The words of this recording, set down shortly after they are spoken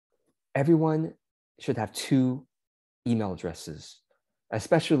everyone should have two email addresses,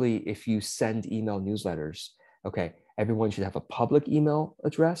 especially if you send email newsletters. Okay, everyone should have a public email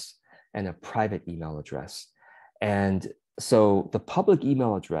address and a private email address. And so the public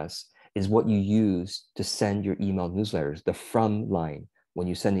email address is what you use to send your email newsletters. The from line when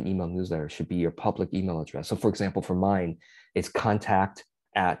you send an email newsletter should be your public email address. So for example, for mine, it's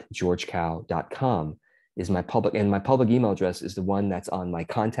contact@georgecow.com is my public, and my public email address is the one that's on my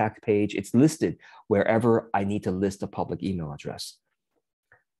contact page. It's listed wherever I need to list a public email address.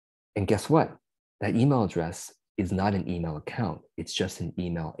 And guess what? That email address is not an email account. It's just an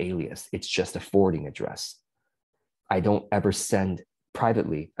email alias. It's just a forwarding address. I don't ever send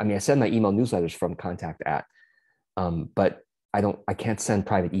privately. I mean, I send my email newsletters from contact at, but I can't send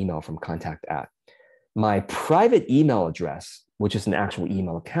private email from contact at. My private email address, which is an actual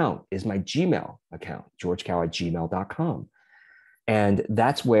email account, is my Gmail account, georgecow@gmail.com. And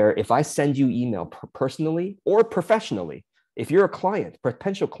that's where if I send you email personally or professionally, if you're a client,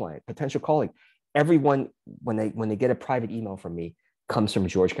 potential calling, everyone, when they get a private email from me, comes from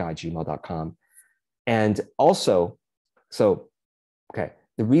georgecow@gmail.com. And also, okay,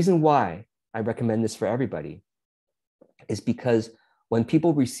 the reason why I recommend this for everybody is because when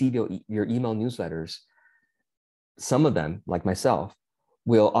people receive your email newsletters, some of them, like myself,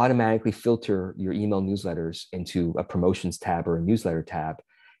 will automatically filter your email newsletters into a promotions tab or a newsletter tab,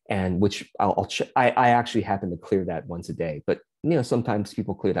 and which I actually happen to clear that once a day. But sometimes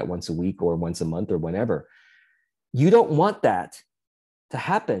people clear that once a week or once a month or whenever. You don't want that to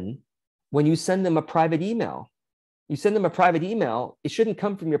happen when you send them a private email. You send them a private email, it shouldn't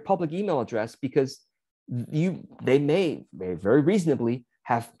come from your public email address because they may very reasonably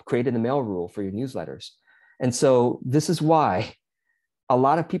have created a mail rule for your newsletters. And so this is why a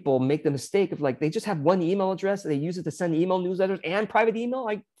lot of people make the mistake of they just have one email address and they use it to send email newsletters and private email.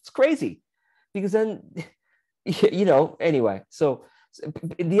 It's crazy because then, anyway. So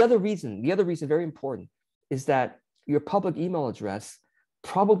the other reason, very important, is that your public email address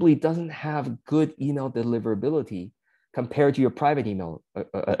probably doesn't have good email deliverability compared to your private email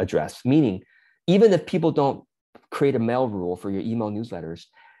address. Meaning, even if people don't create a mail rule for your email newsletters,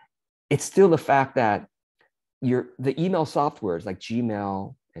 it's still the fact that the email softwares like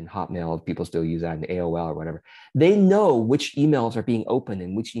Gmail and Hotmail, people still use that, and AOL or whatever, they know which emails are being opened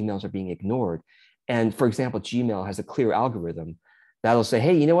and which emails are being ignored. And for example, Gmail has a clear algorithm that'll say,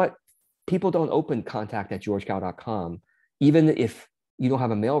 hey, you know what? People don't open contact@georgecow.com. Even if you don't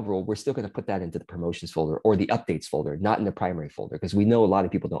have a mail rule, we're still going to put that into the promotions folder or the updates folder, not in the primary folder, because we know a lot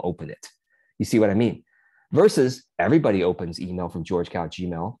of people don't open it. You see what I mean? Versus everybody opens email from GeorgeCow at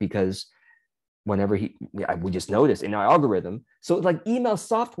Gmail because whenever we just noticed in our algorithm. So email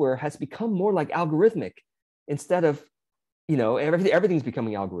software has become more like algorithmic instead of, everything's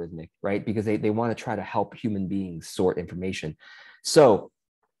becoming algorithmic, right? Because they want to try to help human beings sort information. So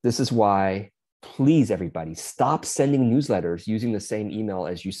this is why, please, everybody, stop sending newsletters using the same email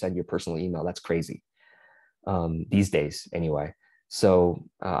as you send your personal email. That's crazy these days anyway. So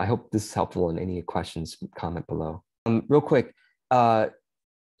I hope this is helpful, and any questions, comment below. Real quick, I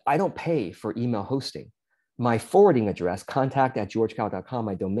don't pay for email hosting. My forwarding address, contact@georgecow.com,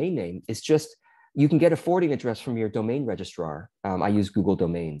 my domain name, is just, you can get a forwarding address from your domain registrar. I use Google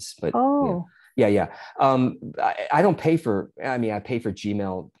Domains, but yeah. I don't pay for, I pay for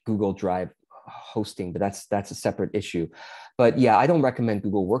Gmail, Google Drive hosting, but that's a separate issue. But yeah, I don't recommend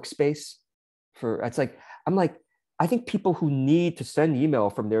Google Workspace I think people who need to send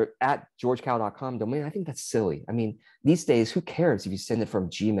email from their @georgecow.com domain, I think that's silly. These days, who cares if you send it from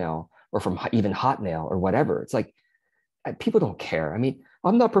Gmail or from even Hotmail or whatever? It's people don't care.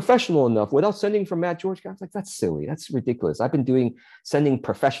 I'm not professional enough without sending from @georgecow. That's silly. That's ridiculous. I've been sending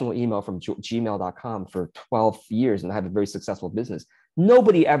professional email from gmail.com for 12 years, and I have a very successful business.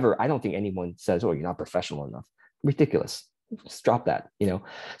 Nobody ever, I don't think anyone says, oh, you're not professional enough. Ridiculous. Just drop that,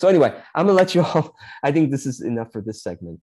 So anyway, I'm gonna let you all, I think this is enough for this segment.